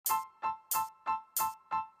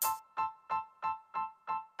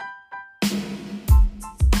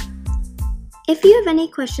If you have any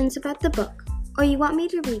questions about the book, or you want me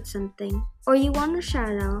to read something, or you want a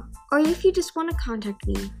shout out, or if you just want to contact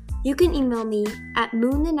me, you can email me at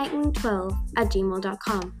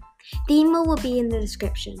moonthenightwing12@gmail.com. The email will be in the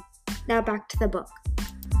description. Now back to the book.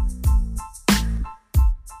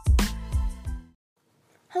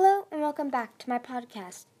 Hello and welcome back to my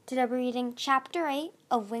podcast. Today we're reading Chapter 8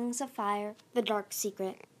 of Wings of Fire, The Dark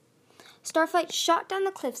Secret. Starflight shot down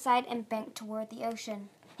the cliffside and banked toward the ocean,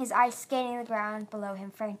 his eyes scanning the ground below him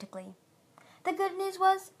frantically. The good news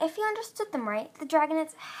was, if he understood them right, the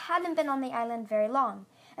Dragonets hadn't been on the island very long,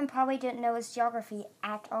 and probably didn't know its geography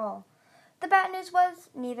at all. The bad news was,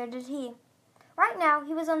 neither did he. Right now,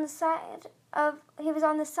 he was on the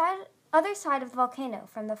other side of the volcano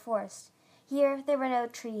from the forest. Here, there were no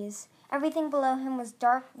trees. Everything below him was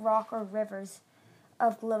dark rock or rivers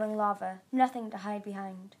of glowing lava, nothing to hide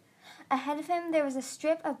behind. Ahead of him, there was a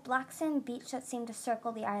strip of black sand beach that seemed to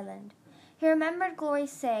circle the island. He remembered Glory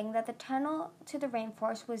saying that the tunnel to the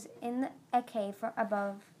rainforest was in a cave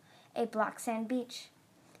above a black sand beach.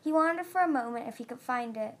 He wondered for a moment if he could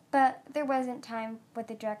find it, but there wasn't time with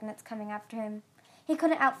the Dragonets coming after him. He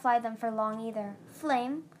couldn't outfly them for long either.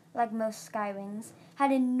 Flame, like most skywings,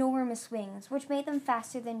 had enormous wings, which made them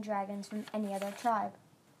faster than dragons from any other tribe.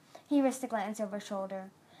 He risked a glance over his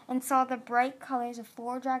shoulder, and saw the bright colors of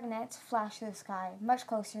 4 Dragonets flash through the sky, much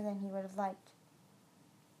closer than he would have liked.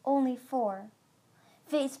 Only 4.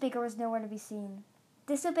 Fatespeaker was nowhere to be seen.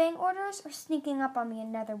 Disobeying orders or sneaking up on me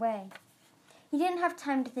another way? He didn't have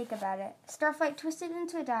time to think about it. Starflight twisted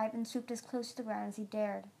into a dive and swooped as close to the ground as he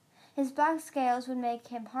dared. His black scales would make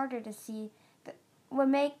him harder to see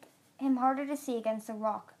against the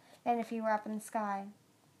rock than if he were up in the sky.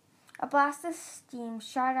 A blast of steam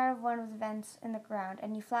shot out of one of the vents in the ground,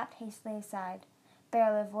 and he flapped hastily aside,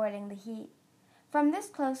 barely avoiding the heat. From this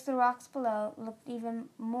close, the rocks below looked even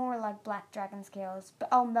more like black dragon scales, but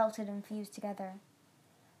all melted and fused together.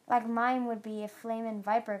 Like mine would be if Flame and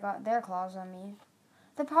Viper got their claws on me.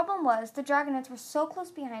 The problem was, the Dragonets were so close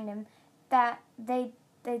behind him that they'd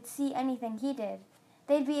see anything he did.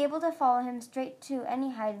 They'd be able to follow him straight to any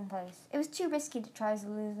hiding place. It was too risky to try to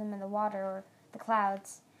lose them in the water or the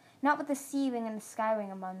clouds. Not with the Sea Wing and the Sky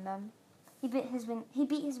Wing among them. He beat his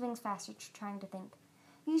wings faster, trying to think.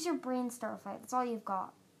 Use your brain, Starflight. That's all you've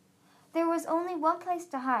got. There was only one place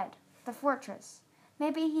to hide, the fortress.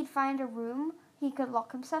 Maybe he'd find a room he could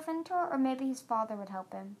lock himself into, or maybe his father would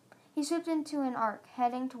help him. He swooped into an arc,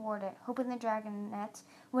 heading toward it, hoping the Dragonets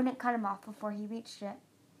wouldn't cut him off before he reached it.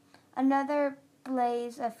 Another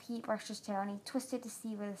blaze of heat brushed his tail, and he twisted to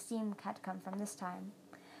see where the steam had come from this time.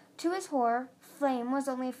 To his horror, Flame was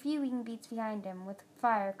only a few wing beats behind him, with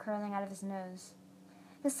fire curling out of his nose.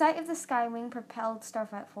 The sight of the Skywing propelled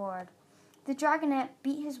Starflight forward. The Dragonet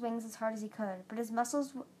beat his wings as hard as he could, but his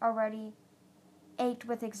muscles already ached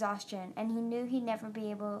with exhaustion, and he knew he'd never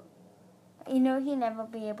be able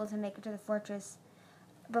to make it to the fortress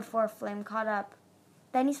before Flame caught up.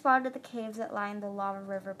 Then he spotted the caves that lined the lava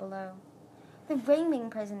river below. The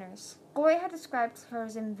Rainwing prisoners. Glory had described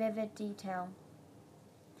hers in vivid detail.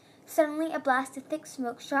 Suddenly, a blast of thick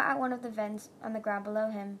smoke shot out one of the vents on the ground below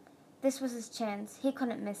him. This was his chance. He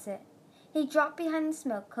couldn't miss it. He dropped behind the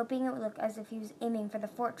smoke, hoping it would look as if he was aiming for the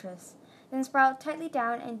fortress, then spiraled tightly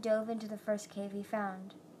down and dove into the first cave he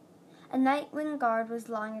found. A Nightwing guard was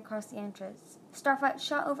lying across the entrance. Starflight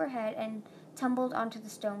shot overhead and tumbled onto the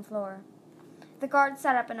stone floor. The guard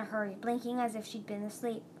sat up in a hurry, blinking as if she'd been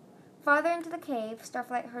asleep. Farther into the cave,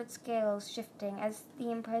 Starflight heard scales shifting as the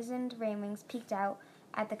imprisoned Rainwings peeked out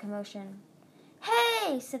at the commotion.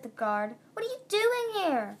 "Hey!" said the guard. "What are you doing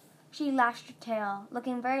here?" She lashed her tail,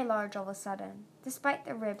 looking very large all of a sudden, despite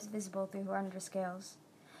the ribs visible through her underscales.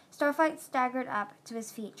 Starflight staggered up to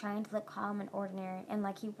his feet, trying to look calm and ordinary, and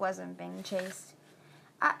like he wasn't being chased.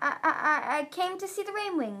 I came to see the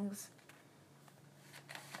Rainwings,"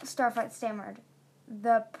 Starflight stammered.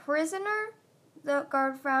 "The prisoner?" The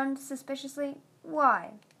guard frowned suspiciously.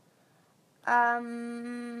 "Why?"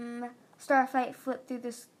 Starflight flipped through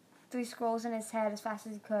the 3 scrolls in his head as fast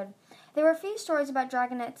as he could. There were a few stories about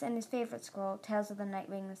Dragonets and his favorite scroll, Tales of the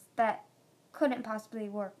Nightwings, that couldn't possibly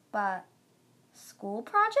work, but... School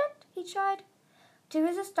project? He tried. To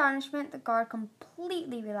his astonishment, the guard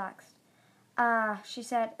completely relaxed. "Ah," she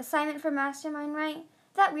said, "assignment for Mastermind, right?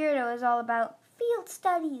 That weirdo is all about field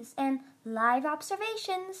studies and live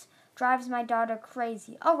observations. Drives my daughter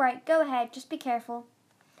crazy. All right, go ahead, just be careful."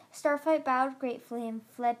 Starflight bowed gratefully and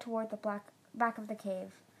fled toward the back of the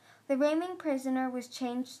cave. The Rainwing prisoner was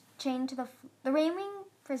chained to the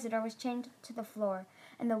floor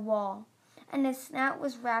and the wall, and his snout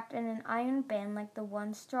was wrapped in an iron band like the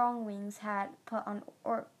one Strong Wings had put on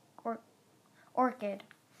Orchid.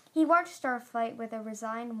 He watched Starflight with a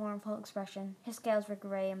resigned, mournful expression. His scales were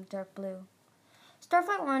gray and dark blue.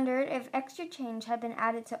 Starflight wondered if extra change had been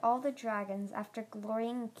added to all the dragons after Glory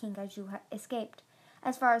and Kinkajou had escaped.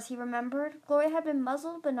 As far as he remembered, Glory had been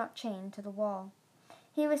muzzled but not chained to the wall.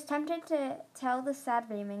 He was tempted to tell the sad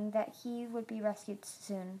Rayming that he would be rescued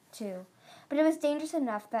soon, too, but it was dangerous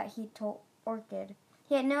enough that he told Orchid.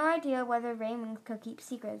 He had no idea whether Rayming could keep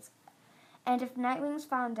secrets, and if Nightwings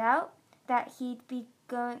found out that he'd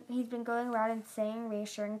been going around and saying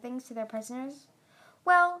reassuring things to their prisoners,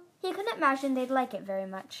 well, he couldn't imagine they'd like it very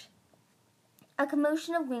much. A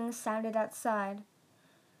commotion of wings sounded outside.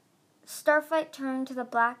 Starflight turned to the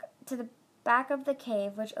back of the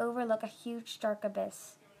cave, which overlooked a huge dark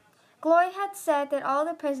abyss. Glory had said that all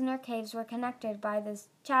the prisoner caves were connected by this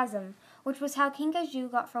chasm, which was how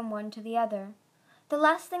Kinkajou got from one to the other. The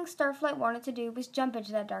last thing Starflight wanted to do was jump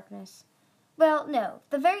into that darkness. Well, no,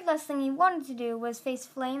 the very last thing he wanted to do was face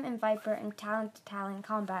Flame and Viper in talon-to-talon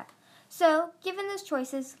combat. So, given those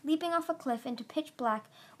choices, leaping off a cliff into pitch black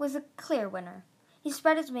was a clear winner. He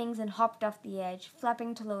spread his wings and hopped off the edge,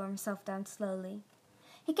 flapping to lower himself down slowly.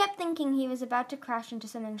 He kept thinking he was about to crash into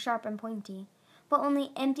something sharp and pointy, but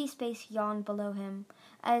only empty space yawned below him,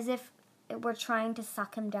 as if it were trying to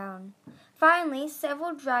suck him down. Finally,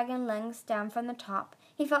 several dragon lengths down from the top,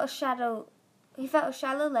 he felt a shallow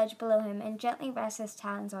ledge below him and gently rested his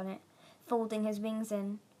talons on it, folding his wings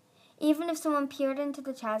in. Even if someone peered into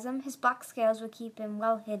the chasm, his black scales would keep him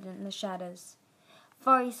well hidden in the shadows.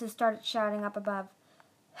 Voices started shouting up above.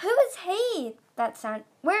 "Who is he?"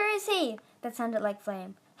 "Where is he?" That sounded like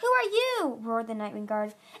Flame. "Who are you?" roared the Nightwing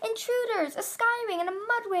Guard. "Intruders! A Skywing and a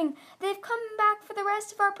Mudwing! They've come back for the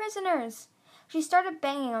rest of our prisoners!" She started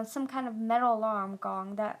banging on some kind of metal alarm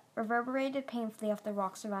gong that reverberated painfully off the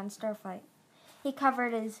rocks around Starflight. He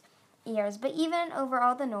covered his ears, but even over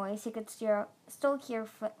all the noise, he could still hear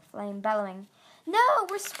Flame bellowing. "No,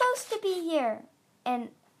 we're supposed to be here!" And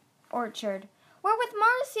Orchard. "We're with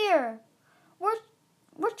Marcyr!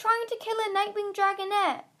 We're trying to kill a Nightwing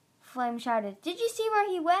Dragonette!" Flame shouted. "Did you see where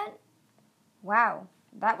he went?" Wow,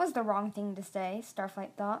 that was the wrong thing to say,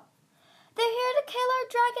 Starflight thought. "They're here to kill our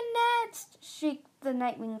Dragonettes!" shrieked the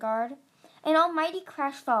Nightwing Guard. An almighty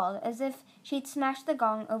crash followed, as if she'd smashed the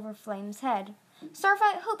gong over Flame's head.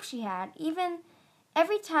 Starflight hoped she had.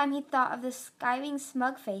 Every time he thought of the Skywing's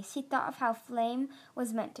smug face, he thought of how Flame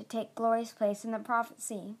was meant to take Glory's place in the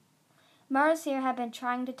prophecy. Marcyr has been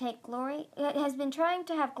trying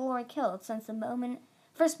to have Glory killed since the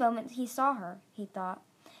first moment he saw her, he thought,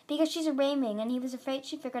 because she's a Rayming, and he was afraid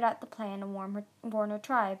she figured out the plan to warn her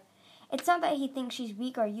tribe. It's not that he thinks she's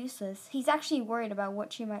weak or useless. He's actually worried about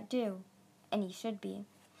what she might do, and he should be.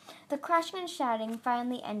 The crashing and shouting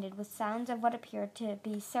finally ended with sounds of what appeared to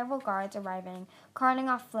be several guards arriving, carting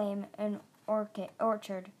off Flame and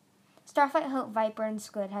Orchard. Starflight hoped Viper and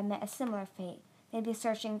Squid had met a similar fate. They'd be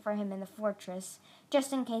searching for him in the fortress,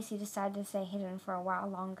 just in case he decided to stay hidden for a while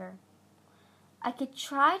longer. I could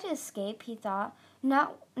try to escape, he thought,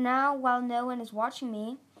 not now while no one is watching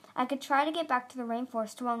me. I could try to get back to the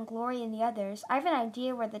rainforest to warn Glory and the others. I have an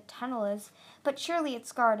idea where the tunnel is, but surely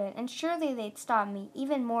it's guarded, and surely they'd stop me.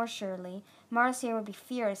 Even more surely, Marcyr would be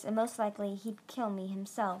fierce, and most likely he'd kill me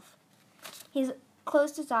himself. He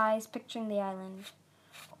closed his eyes, picturing the island.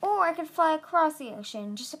 Or I could fly across the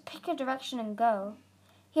ocean, just to pick a direction and go.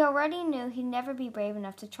 He already knew he'd never be brave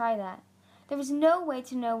enough to try that. There was no way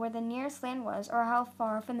to know where the nearest land was, or how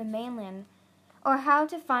far from the mainland, or how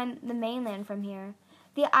to find the mainland from here.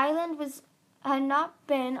 The island had not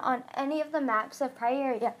been on any of the maps of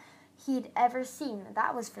Prioria he'd ever seen,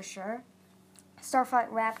 that was for sure.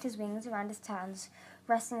 Starflight wrapped his wings around his talons,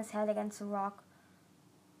 resting his head against the rock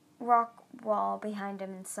wall behind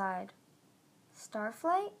him and sighed.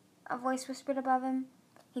 "Starflight?" a voice whispered above him.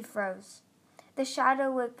 He froze. The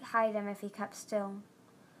shadow would hide him if he kept still.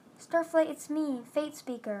 "Starflight, it's me, Fate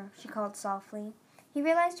Speaker," she called softly. He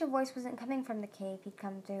realized her voice wasn't coming from the cave he'd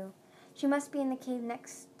come to. She must be in the cave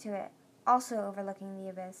next to it, also overlooking the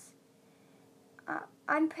abyss.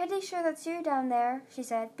 I'm pretty sure that's you down there," she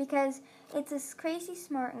said, "because it's a crazy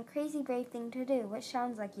smart and crazy brave thing to do, which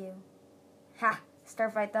sounds like you." Ha,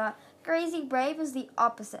 Starflight thought. Crazy brave is the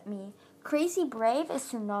opposite me. Crazy brave is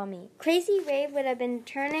Tsunami. Crazy brave would have been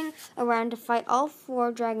turning around to fight all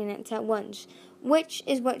 4 Dragonettes at once, which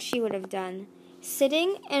is what she would have done.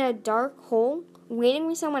 Sitting in a dark hole, waiting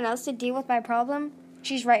for someone else to deal with my problem?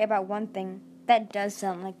 She's right about one thing. That does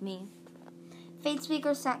sound like me. Fate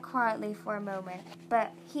Speaker sat quietly for a moment,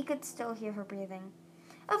 but he could still hear her breathing.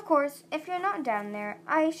 "Of course, if you're not down there,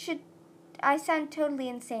 I sound totally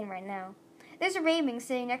insane right now. There's a Rayming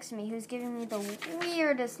sitting next to me who's giving me the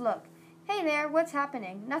weirdest look. Hey there, what's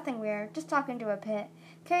happening? Nothing weird, just talking to a pit.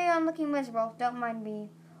 Carry on looking miserable, don't mind me.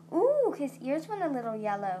 Ooh, his ears went a little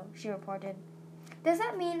yellow, she reported. Does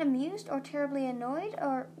that mean amused or terribly annoyed,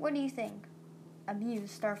 or what do you think?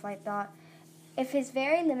 Amused, Starflight thought, if his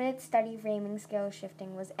very limited study framing skill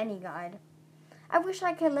shifting was any guide. I wish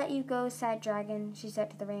I could let you go, sad dragon, she said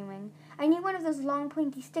to the rainwing. I need one of those long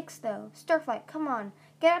pointy sticks, though. Starflight, come on,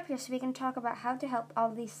 get up here so we can talk about how to help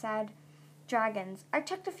all these sad dragons. I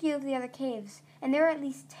checked a few of the other caves, and there are at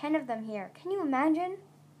least 10 of them here. Can you imagine?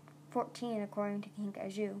 14, according to King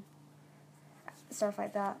Aju.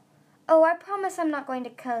 Starflight thought. Oh, I promise I'm not going to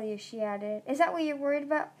kill you, she added. Is that what you're worried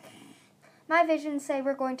about? My visions say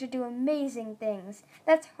we're going to do amazing things.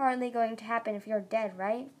 That's hardly going to happen if you're dead,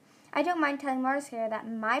 right? I don't mind telling Marcia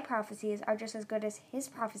that my prophecies are just as good as his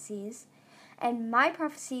prophecies, and my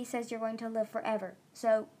prophecy says you're going to live forever.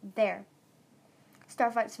 So, there.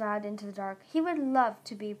 Starflight smiled into the dark. He would love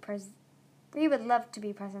to be present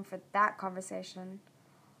for that conversation.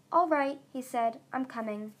 All right, he said. I'm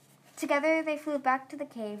coming. Together they flew back to the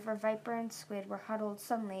cave where Viper and Squid were huddled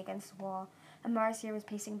suddenly against the wall, and Marcia was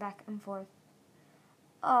pacing back and forth.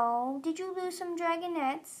 Oh, did you lose some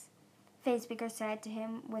dragonettes? Facespeaker said to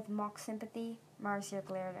him with mock sympathy. Marcia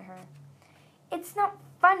glared at her. It's not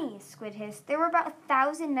funny, Squid hissed. There were about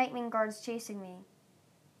 1,000 Nightwing guards chasing me.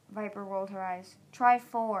 Viper rolled her eyes. Try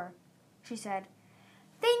 4, she said.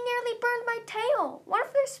 They nearly burned my tail. One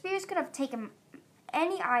of their spears could have taken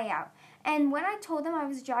any eye out. And when I told them I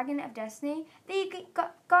was Dragon of Destiny, they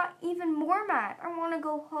got even more mad. I want to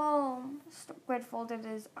go home. Squid folded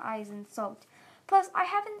his eyes and sulked. Plus, I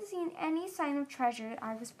haven't seen any sign of treasure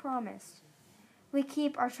I was promised. We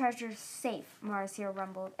keep our treasures safe, Marcia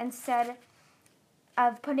rumbled, instead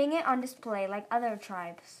of putting it on display like other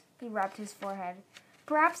tribes. He rubbed his forehead.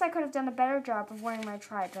 Perhaps I could have done a better job of warning my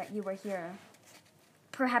tribe that you were here.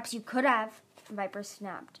 Perhaps you could have, Viper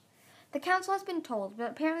snapped. The council has been told,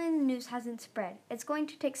 but apparently the news hasn't spread. It's going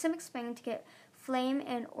to take some explaining to get Flame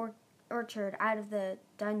and Orchard out of the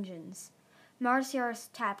dungeons. Marcia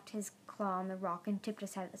tapped his claw on the rock and tipped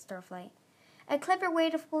his head at Starflight. A clever way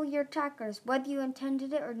to fool your attackers, whether you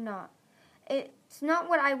intended it or not. It's not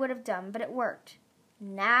what I would have done, but it worked.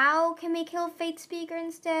 Now can we kill Fatespeaker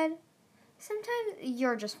instead? Sometimes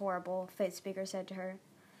you're just horrible, Fatespeaker said to her.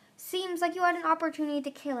 Seems like you had an opportunity to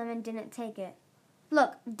kill him and didn't take it.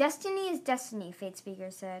 Look, destiny is destiny,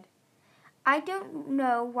 Fatespeaker said. I don't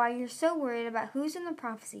know why you're so worried about who's in the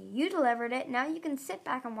prophecy. You delivered it, now you can sit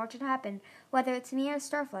back and watch it happen, whether it's me or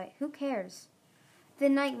Starflight. Who cares? The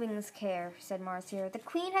Nightwings care, said Marcia. The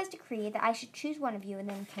Queen has decreed that I should choose one of you and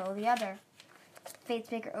then kill the other.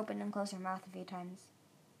 Fatespeaker opened and closed her mouth a few times.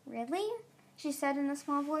 Really? She said in a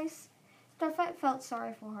small voice. Starflight felt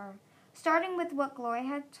sorry for her. Starting with what Glory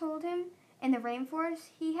had told him, in the rainforest,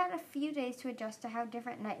 he had a few days to adjust to how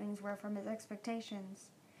different Nightwings were from his expectations.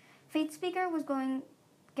 Fatespeaker was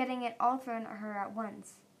getting it all thrown at her at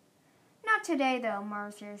once. Not today, though,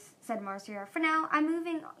 said Marcia. For now, I'm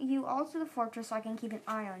moving you all to the fortress so I can keep an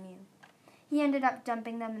eye on you. He ended up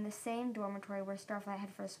dumping them in the same dormitory where Starflight had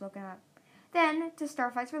first woken up. Then, to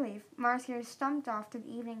Starflight's relief, Marcia stumped off to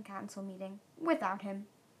the evening council meeting without him.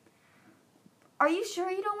 Are you sure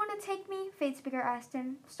you don't want to take me? Fatespeaker asked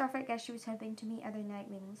him. Starflight guessed she was hoping to meet other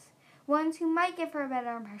Nightwings, ones who might give her a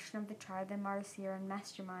better impression of the tribe than Marcia and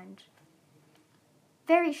Mastermind.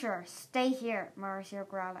 Very sure. Stay here, Marcia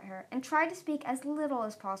growled at her, and try to speak as little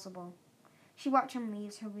as possible. She watched him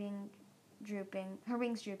leave, her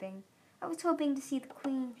wings drooping. I was hoping to see the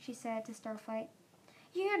Queen, she said to Starflight.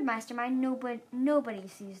 You heard Mastermind. Nobody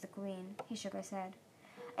sees the Queen, he shook his head.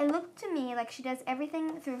 It looked to me like she does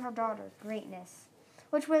everything through her daughter, Greatness,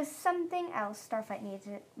 which was something else Starflight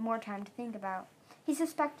needed more time to think about. He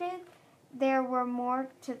suspected there was more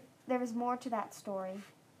to that story.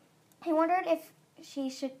 He wondered if she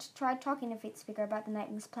should try talking to Fatespeaker about the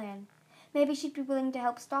Nightwing's plan. Maybe she'd be willing to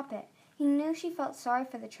help stop it. He knew she felt sorry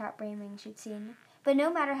for the trapped brainwing she'd seen, but no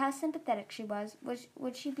matter how sympathetic she was,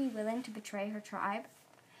 would she be willing to betray her tribe?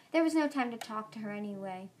 There was no time to talk to her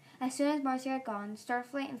anyway. As soon as Marcia had gone,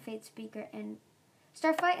 Starflight and Fatespeaker and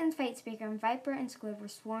Viper and Squid were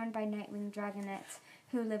swarmed by Nightwing dragonettes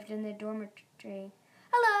who lived in the dormitory.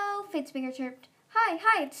 Hello, Fatespeaker chirped.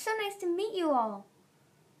 Hi, it's so nice to meet you all.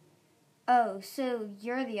 Oh, so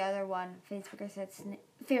you're the other one, Fatespeaker said,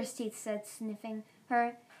 Fierce Teeth said, sniffing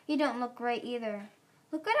her. You don't look great either.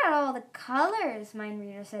 Look at all the colors,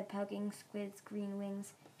 Mindreader said, poking Squid's green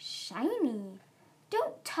wings. Shiny.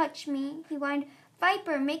 Don't touch me, he whined.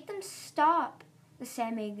 Viper, make them stop. The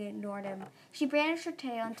Sand-Maiden ignored him. She brandished her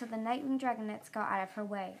tail until the Nightwing Dragonets got out of her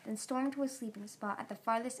way, then stormed to a sleeping spot at the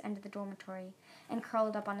farthest end of the dormitory and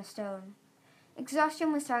curled up on a stone.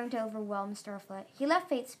 Exhaustion was starting to overwhelm Starflet. He left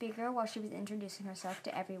Fate speak her while she was introducing herself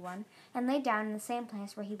to everyone, and lay down in the same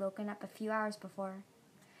place where he'd woken up a few hours before.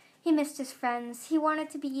 He missed his friends. He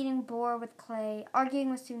wanted to be eating boar with Clay,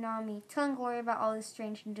 arguing with Tsunami, telling Gloria about all his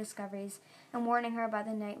strange new discoveries, and warning her about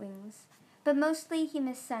the Nightwings. But mostly he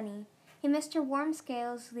missed Sunny. He missed her warm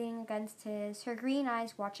scales leaning against his, her green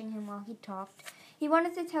eyes watching him while he talked. He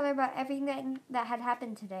wanted to tell her about everything that had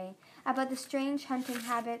happened today, about the strange hunting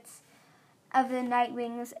habits of the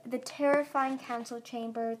Nightwings, the terrifying council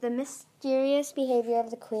chamber, the mysterious behavior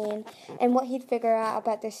of the Queen, and what he'd figure out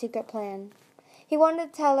about their secret plan. He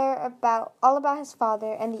wanted to tell her all about his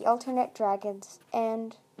father and the alternate dragons,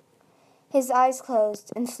 and his eyes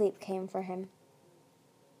closed and sleep came for him.